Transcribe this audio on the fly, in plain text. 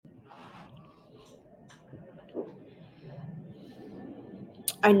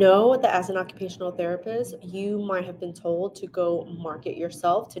I know that as an occupational therapist, you might have been told to go market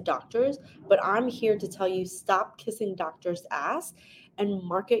yourself to doctors, but I'm here to tell you stop kissing doctors' ass and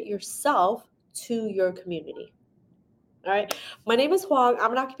market yourself to your community. All right. My name is Huang.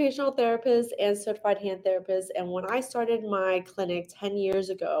 I'm an occupational therapist and certified hand therapist. And when I started my clinic 10 years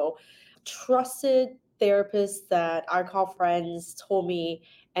ago, trusted therapists that I call friends told me,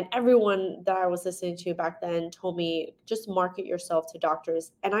 and everyone that I was listening to back then told me, just market yourself to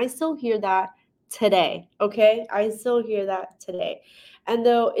doctors. And I still hear that today. Okay. I still hear that today. And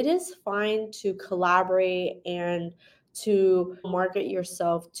though it is fine to collaborate and to market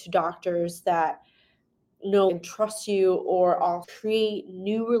yourself to doctors that know and trust you, or I'll create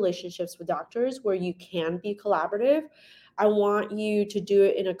new relationships with doctors where you can be collaborative. I want you to do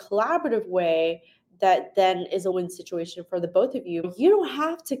it in a collaborative way that then is a win situation for the both of you. You don't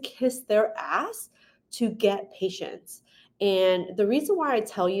have to kiss their ass to get patients. And the reason why I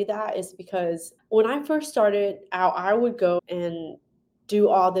tell you that is because when I first started out, I would go and do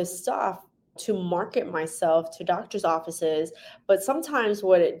all this stuff to market myself to doctors' offices. But sometimes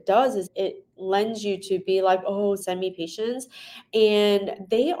what it does is it lends you to be like, oh, send me patients. And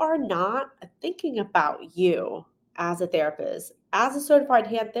they are not thinking about you as a therapist. As a certified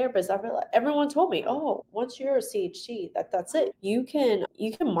hand therapist, I feel like everyone told me, oh, once you're a CHT, that's it. You can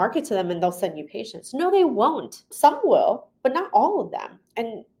market to them and they'll send you patients. No, they won't. Some will, but not all of them.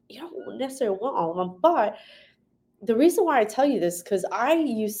 And you don't necessarily want all of them, but the reason why I tell you this, because I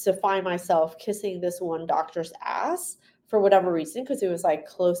used to find myself kissing this one doctor's ass for whatever reason, because it was like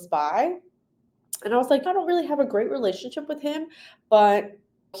close by. And I was like, I don't really have a great relationship with him, but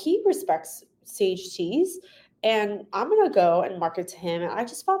he respects CHTs. And I'm going to go and market to him. And I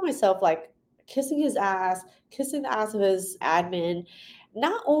just found myself like kissing his ass, kissing the ass of his admin.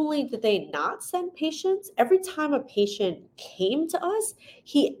 Not only did they not send patients, every time a patient came to us,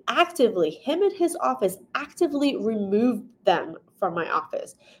 him and his office actively removed them from my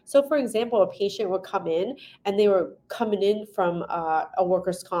office. So, for example, a patient would come in and they were coming in from a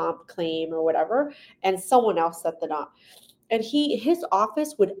workers' comp claim or whatever, and someone else set them up. And his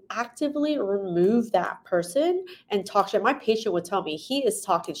office would actively remove that person and talk shit. My patient would tell me he is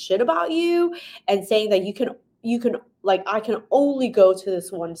talking shit about you and saying that you can like I can only go to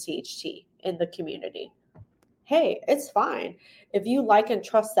this one CHT in the community. Hey, it's fine. If you like and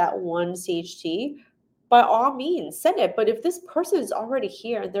trust that one CHT, by all means, send it. But if this person is already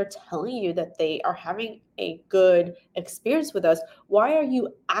here and they're telling you that they are having a good experience with us, why are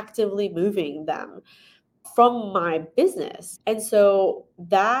you actively moving them from my business? And so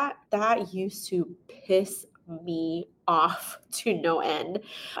that used to piss me off to no end.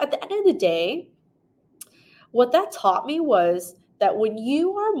 At the end of the day, what that taught me was that when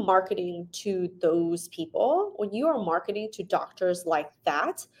you are marketing to those people, when you are marketing to doctors like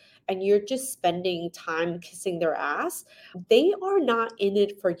that, and you're just spending time kissing their ass, they are not in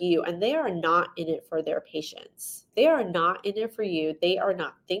it for you and they are not in it for their patients. They are not in it for you. They are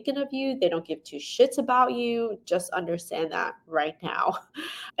not thinking of you. They don't give two shits about you. Just understand that right now.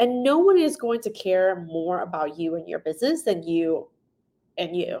 And no one is going to care more about you and your business than you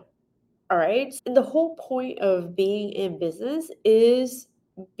and you. All right. And the whole point of being in business is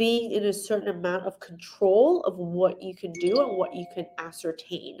being in a certain amount of control of what you can do and what you can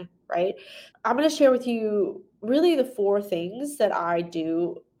ascertain, right? I'm going to share with you really the four things that I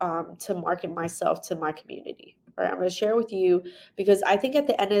do to market myself to my community. All right, I'm going to share with you because I think at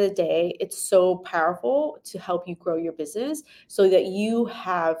the end of the day, it's so powerful to help you grow your business so that you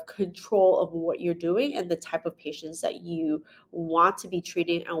have control of what you're doing and the type of patients that you want to be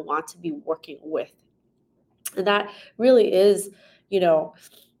treating and want to be working with. And that really is, you know,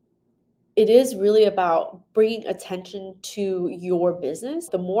 it is really about bringing attention to your business.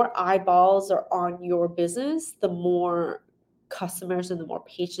 The more eyeballs are on your business, the more customers and the more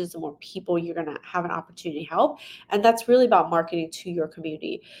patients, the more people you're going to have an opportunity to help. And that's really about marketing to your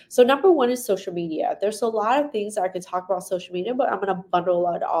community. So number one is social media. There's a lot of things that I could talk about social media, but I'm going to bundle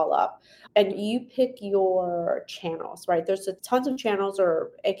it all up. And you pick your channels, right? There's a tons of channels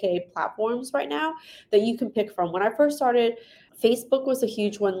or AKA platforms right now that you can pick from. When I first started, Facebook was a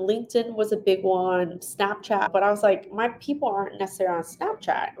huge one. LinkedIn was a big one. Snapchat. But I was like, my people aren't necessarily on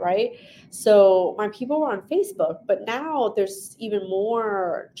Snapchat, right? So my people were on Facebook. But now there's even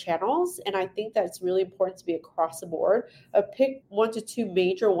more channels. And I think that it's really important to be across the board. Pick one to two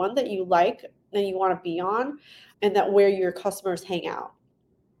major one that you like and you want to be on and that where your customers hang out.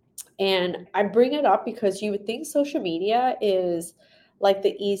 And I bring it up because you would think social media is like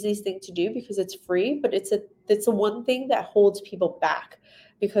the easiest thing to do because it's free, but it's the one thing that holds people back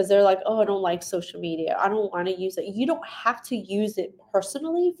because they're like, oh, I don't like social media. I don't want to use it. You don't have to use it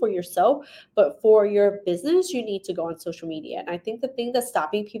personally for yourself, but for your business, you need to go on social media. And I think the thing that's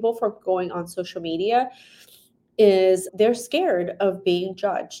stopping people from going on social media is they're scared of being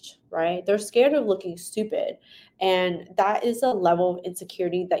judged, right? They're scared of looking stupid. And that is a level of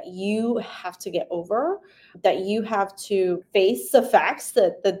insecurity that you have to get over, that you have to face the facts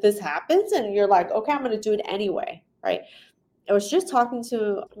that this happens. And you're like, okay, I'm going to do it anyway, right? I was just talking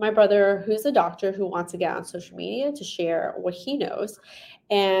to my brother, who's a doctor who wants to get on social media to share what he knows.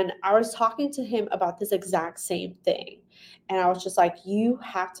 And I was talking to him about this exact same thing. And I was just like, you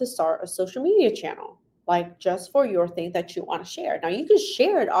have to start a social media channel, like just for your thing that you want to share. Now, you can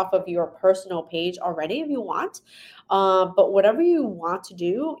share it off of your personal page already if you want. But whatever you want to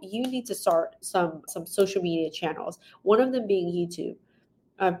do, you need to start some social media channels, one of them being YouTube.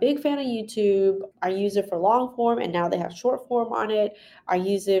 A big fan of YouTube. I use it for long form, and now they have short form on it. I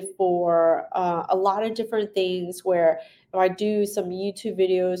use it for a lot of different things. Where if I do some YouTube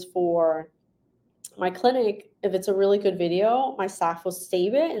videos for my clinic, if it's a really good video, my staff will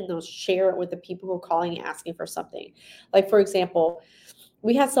save it and they'll share it with the people who are calling and asking for something. Like, for example,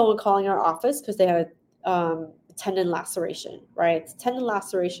 we had someone calling our office because they had a tendon laceration, right? It's tendon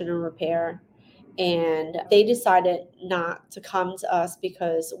laceration and repair. And they decided not to come to us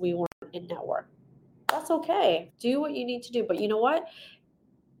because we weren't in network. That's okay. Do what you need to do. But you know what?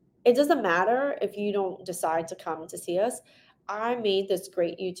 It doesn't matter if you don't decide to come to see us. I made this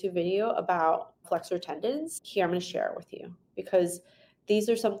great YouTube video about flexor tendons. Here, I'm going to share it with you because these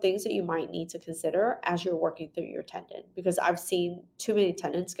are some things that you might need to consider as you're working through your tendon, because I've seen too many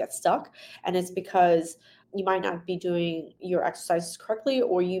tendons get stuck, and it's because you might not be doing your exercises correctly,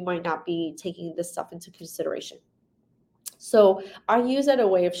 or you might not be taking this stuff into consideration. So I use it a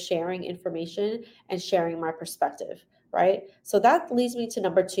way of sharing information and sharing my perspective, right? So that leads me to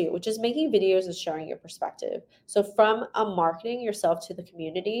number 2, which is making videos and sharing your perspective. So from marketing yourself to the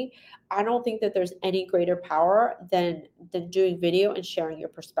community, I don't think that there's any greater power than doing video and sharing your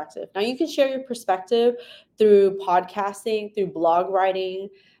perspective. Now, you can share your perspective through podcasting, through blog writing,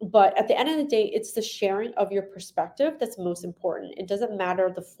 but at the end of the day, it's the sharing of your perspective that's most important. It doesn't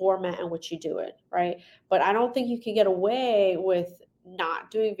matter the format in which you do it, right? But I don't think you can get away with not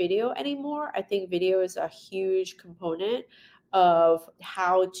doing video anymore. I think video is a huge component of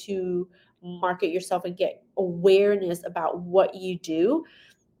how to market yourself and get awareness about what you do,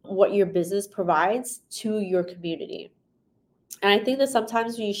 what your business provides to your community. And I think that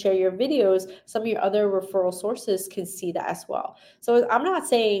sometimes when you share your videos, some of your other referral sources can see that as well. So I'm not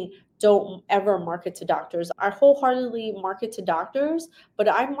saying don't ever market to doctors. I wholeheartedly market to doctors, but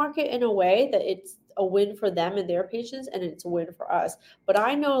I market in a way that it's a win for them and their patients, and it's a win for us. But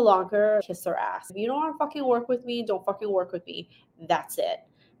I no longer kiss their ass. If you don't want to fucking work with me, don't fucking work with me. That's it.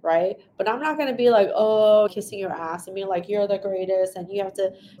 Right. But I'm not going to be like, oh, kissing your ass and being like, you're the greatest and you have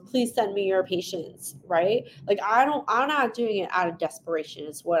to please send me your patients. Right. Like, I'm not doing it out of desperation,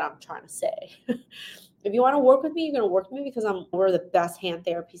 is what I'm trying to say. If you want to work with me, you're going to work with me because we're the best hand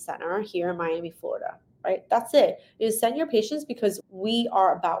therapy center here in Miami, Florida. Right. That's it. You send your patients because we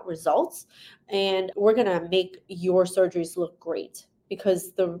are about results, and we're going to make your surgeries look great,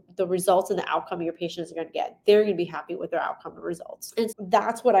 because the results and the outcome your patients are going to get, they're going to be happy with their outcome and results. And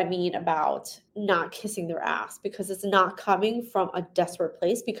that's what I mean about not kissing their ass, because it's not coming from a desperate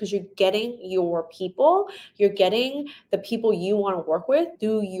place, because you're getting your people, you're getting the people you want to work with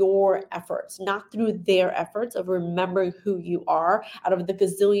through your efforts, not through their efforts of remembering who you are out of the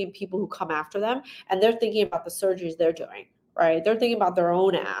gazillion people who come after them. And they're thinking about the surgeries they're doing, right? They're thinking about their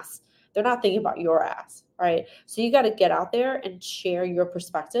own ass. They're not thinking about your ass, right? So you got to get out there and share your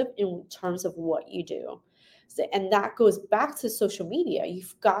perspective in terms of what you do. And that goes back to social media.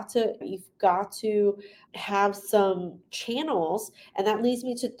 You've got to have some channels, and that leads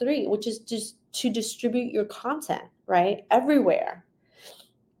me to 3, which is just to distribute your content, right? Everywhere.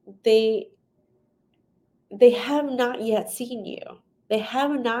 They have not yet seen you. They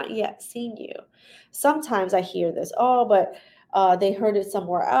have not yet seen you. Sometimes I hear this, oh, but they heard it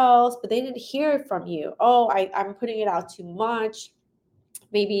somewhere else, but they didn't hear it from you. Oh, I'm putting it out too much.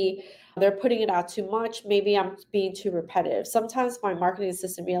 Maybe they're putting it out too much. Maybe I'm being too repetitive. Sometimes my marketing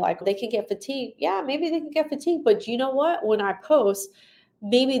assistant be like, they can get fatigued. Yeah, maybe they can get fatigued. But you know what? When I post,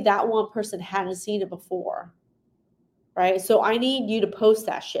 maybe that one person hadn't seen it before, right? So I need you to post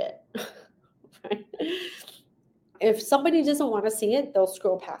that shit. Right? If somebody doesn't want to see it, they'll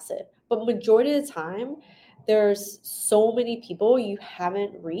scroll past it. But majority of the time, there's so many people you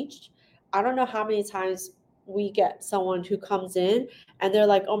haven't reached. I don't know how many times we get someone who comes in and they're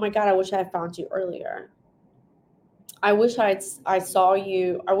like, oh my God, I wish I had found you earlier. I wish I saw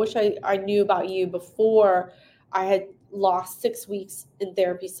you. I wish I knew about you before I had lost 6 weeks in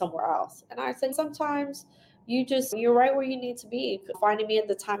therapy somewhere else. And I said, sometimes you're right where you need to be, finding me at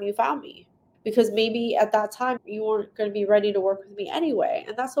the time you found me. Because maybe at that time you weren't going to be ready to work with me anyway.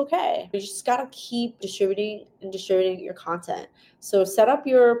 And that's okay. You just got to keep distributing and distributing your content. So set up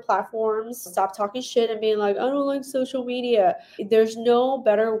your platforms, stop talking shit and being like, I don't like social media. There's no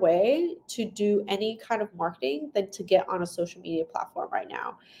better way to do any kind of marketing than to get on a social media platform right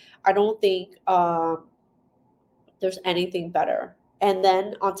now. I don't think there's anything better. And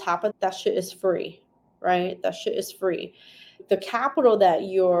then on top of that shit is free, right? That shit is free. The capital that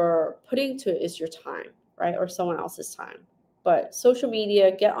you're putting to it is your time, right? Or someone else's time. But social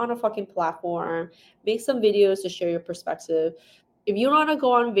media, get on a fucking platform, make some videos to share your perspective. If you don't want to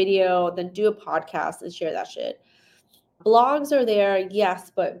go on video, then do a podcast and share that shit. Blogs are there,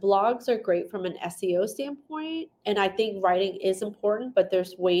 yes, but blogs are great from an SEO standpoint. And I think writing is important, but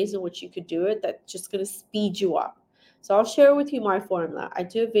there's ways in which you could do it that's just going to speed you up. So I'll share with you my formula. I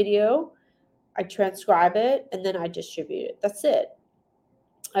do a video, I transcribe it, and then I distribute it. That's it.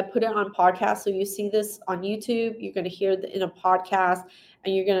 I put it on podcast. So you see this on YouTube, you're going to hear it in a podcast,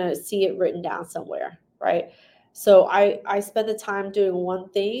 and you're going to see it written down somewhere, right? So I spend the time doing one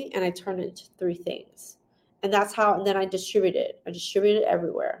thing and I turn it into 3 things. And that's how, and then I distribute it. I distribute it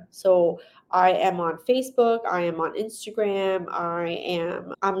everywhere. So I am on Facebook, I am on Instagram,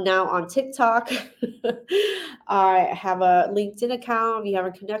 I'm now on TikTok. I have a LinkedIn account. If you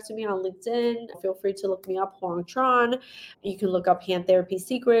haven't connected me on LinkedIn, feel free to look me up, Huang Tran. You can look up Hand Therapy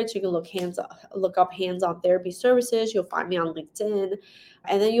Secrets. You can look up Hands-on Therapy Services. You'll find me on LinkedIn,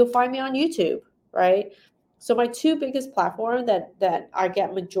 and then you'll find me on YouTube, right? So my two biggest platforms that I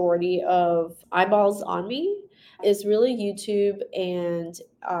get majority of eyeballs on me is really YouTube and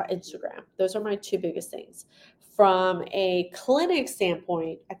Instagram. Those are my two biggest things. From a clinic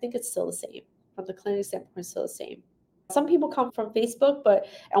standpoint, I think it's still the same. From the clinic standpoint, it's still the same. Some people come from Facebook,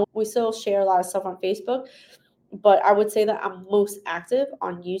 and we still share a lot of stuff on Facebook. But I would say that I'm most active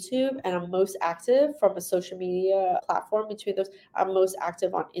on YouTube, and I'm most active from a social media platform between those. I'm most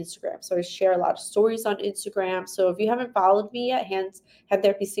active on Instagram. So I share a lot of stories on Instagram. So if you haven't followed me yet, Hand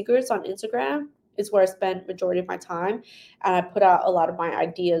Therapy Secrets on Instagram is where I spend majority of my time. And I put out a lot of my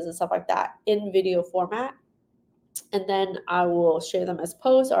ideas and stuff like that in video format. And then I will share them as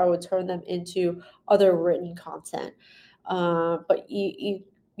posts, or I would turn them into other written content. But you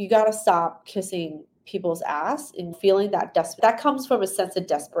got to stop kissing people's ass and feeling that comes from a sense of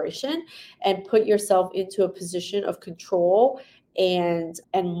desperation, and put yourself into a position of control and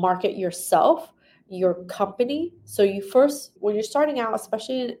market yourself, your company. So you first, when you're starting out,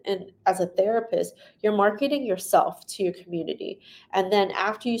 especially as a therapist, you're marketing yourself to your community. And then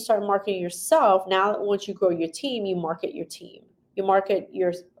after you start marketing yourself, now once you grow your team, you market your team. You market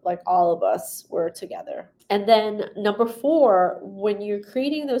like all of us, we're together. And then number 4, when you're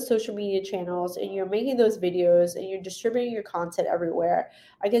creating those social media channels and you're making those videos and you're distributing your content everywhere,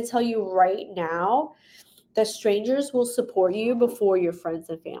 I can tell you right now that strangers will support you before your friends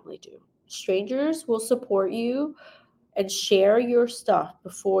and family do. Strangers will support you and share your stuff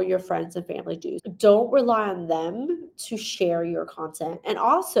before your friends and family do. Don't rely on them to share your content. And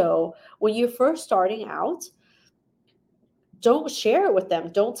also, when you're first starting out, don't share it with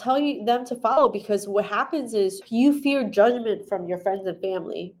them. Don't tell them to follow, because what happens is you fear judgment from your friends and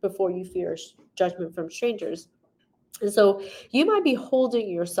family before you fear judgment from strangers. And so you might be holding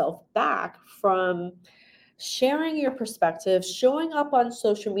yourself back from sharing your perspective, showing up on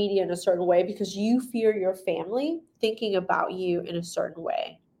social media in a certain way because you fear your family thinking about you in a certain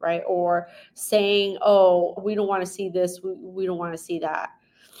way, right? Or saying, oh, we don't want to see this, we don't want to see that.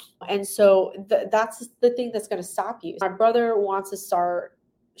 And so that's the thing that's going to stop you. My brother wants to start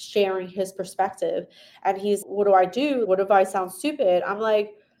sharing his perspective, and he's, what do I do? What if I sound stupid? I'm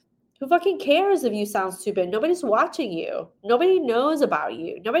like, who fucking cares if you sound stupid? Nobody's watching you. Nobody knows about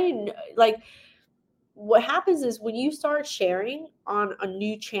you. Like, what happens is when you start sharing on a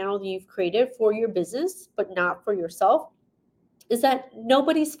new channel that you've created for your business, but not for yourself, is that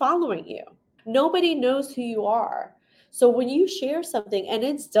nobody's following you. Nobody knows who you are. So when you share something and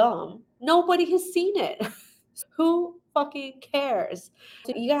it's dumb, nobody has seen it. Who fucking cares?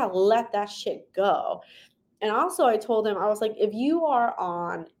 So you gotta let that shit go. And also I told him, I was like, if you are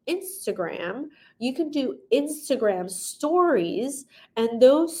on Instagram, you can do Instagram stories, and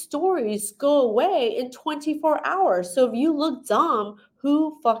those stories go away in 24 hours. So if you look dumb,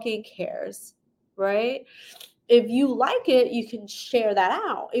 who fucking cares, right? If you like it, you can share that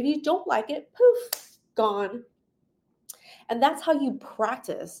out. If you don't like it, poof, gone. And that's how you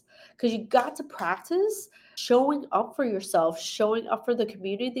practice, because you got to practice showing up for yourself, showing up for the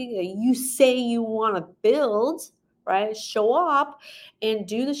community that you say you want to build, right? Show up and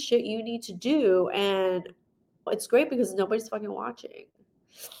do the shit you need to do. And it's great because nobody's fucking watching.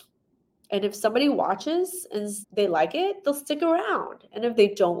 And if somebody watches and they like it, they'll stick around. And if they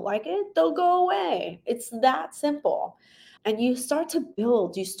don't like it, they'll go away. It's that simple. And you start to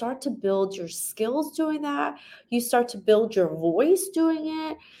build your skills doing that. You start to build your voice doing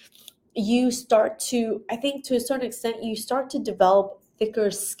it. You start to, I think to a certain extent, you start to develop thicker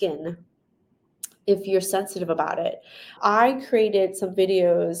skin if you're sensitive about it. I created some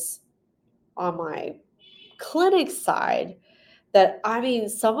videos on my clinic side that, I mean,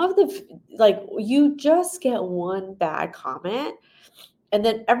 some of the, like, you just get one bad comment and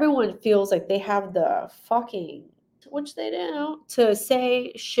then everyone feels like they have the fucking, which they do, to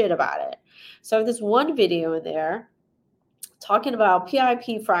say shit about it. So I have this one video in there talking about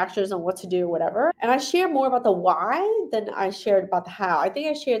PIP fractures and what to do, whatever. And I share more about the why than I shared about the how. I think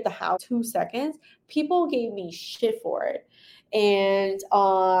I shared the how 2 seconds. People gave me shit for it. And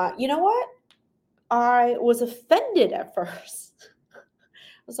you know what? I was offended at first. I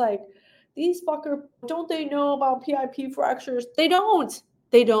was like, these fucker, don't they know about PIP fractures? They don't.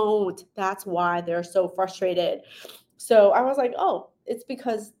 They don't. That's why they're so frustrated. So I was like, oh, it's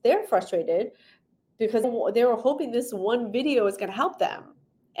because they're frustrated because they were hoping this one video is going to help them,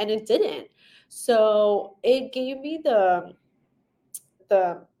 and it didn't. So it gave me the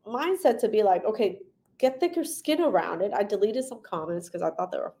mindset to be like, okay, get thicker skin around it. I deleted some comments because I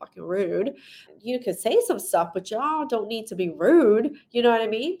thought they were fucking rude. You could say some stuff, but y'all don't need to be rude. You know what I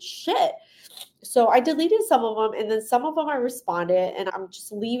mean? Shit. So I deleted some of them, and then some of them I responded, and I'm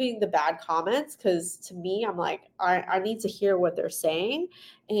just leaving the bad comments because to me, I'm like, I need to hear what they're saying.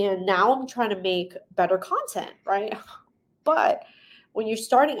 And now I'm trying to make better content, right? But when you're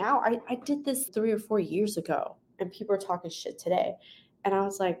starting out, I did this 3 or 4 years ago, and people are talking shit today. And I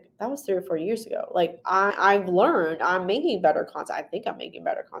was like, that was 3 or 4 years ago. Like I've learned, I'm making better content. I think I'm making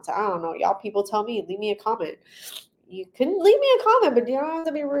better content. I don't know. Y'all people tell me, leave me a comment. You can leave me a comment, but you don't have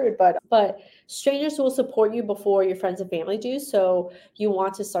to be rude. But strangers will support you before your friends and family do. So you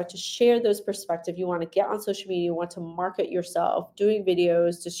want to start to share those perspectives. You want to get on social media. You want to market yourself, doing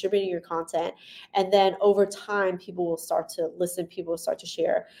videos, distributing your content. And then over time, people will start to listen. People will start to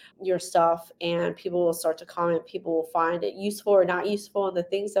share your stuff, and people will start to comment. People will find it useful or not useful. And the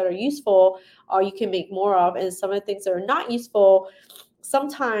things that are useful, you can make more of. And some of the things that are not useful,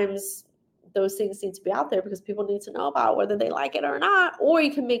 sometimes those things need to be out there because people need to know about whether they like it or not, or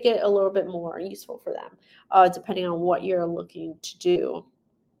you can make it a little bit more useful for them, depending on what you're looking to do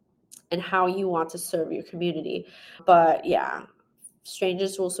and how you want to serve your community. But yeah,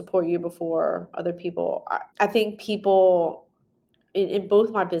 strangers will support you before other people. I think people in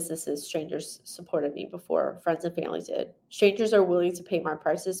both my businesses, strangers supported me before friends and family did. Strangers are willing to pay my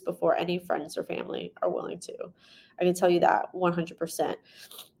prices before any friends or family are willing to. I can tell you that 100%.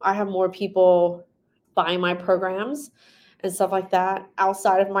 I have more people buying my programs and stuff like that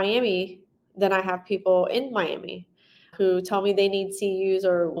outside of Miami than I have people in Miami who tell me they need CUs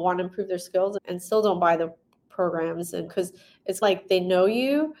or want to improve their skills and still don't buy the programs. And because it's like they know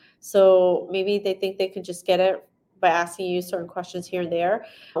you, so maybe they think they can just get it by asking you certain questions here and there,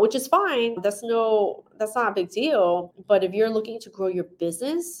 which is fine. That's not a big deal. But if you're looking to grow your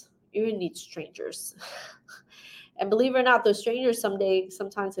business, you're gonna need strangers. And believe it or not, those strangers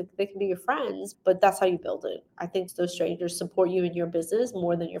sometimes they can be your friends, but that's how you build it. I think those strangers support you in your business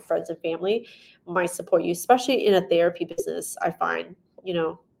more than your friends and family might support you, especially in a therapy business. I find,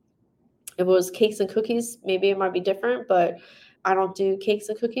 if it was cakes and cookies, maybe it might be different, but I don't do cakes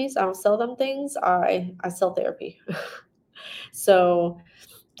and cookies. I don't sell them things. I sell therapy. So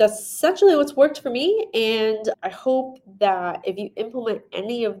that's essentially what's worked for me. And I hope that if you implement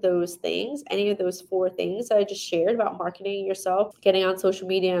any of those things, any of those 4 things that I just shared about marketing yourself, getting on social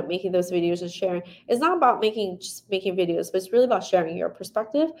media, making those videos and sharing, it's not about just making videos, but it's really about sharing your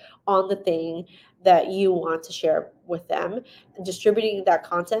perspective on the thing that you want to share with them and distributing that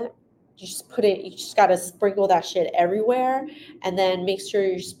content. You just got to sprinkle that shit everywhere, and then make sure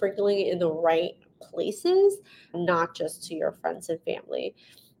you're sprinkling it in the right places, not just to your friends and family.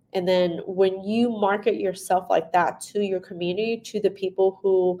 And then when you market yourself like that to your community, to the people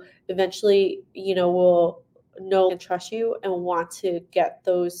who eventually, will know and trust you and want to get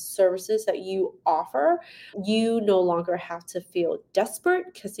those services that you offer, you no longer have to feel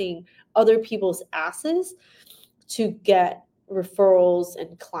desperate kissing other people's asses to get referrals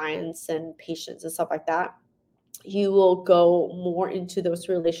and clients and patients and stuff like that. you will go more into those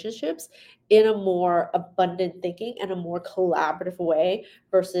relationships in a more abundant thinking and a more collaborative way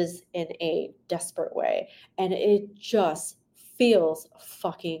versus in a desperate way. And it just feels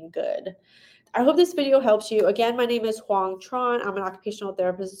fucking good. I hope this video helps you. Again, my name is Huang Tran. I'm an occupational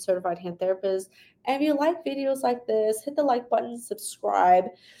therapist and certified hand therapist. And if you like videos like this, hit the like button, subscribe.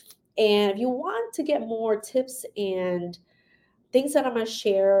 And if you want to get more tips and things that I'm going to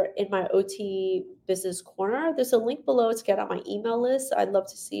share in my OT Business Corner, there's a link below to get on my email list. I'd love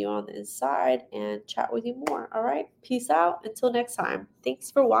to see you on the inside and chat with you more. All right. Peace out. Until next time.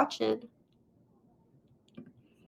 Thanks for watching.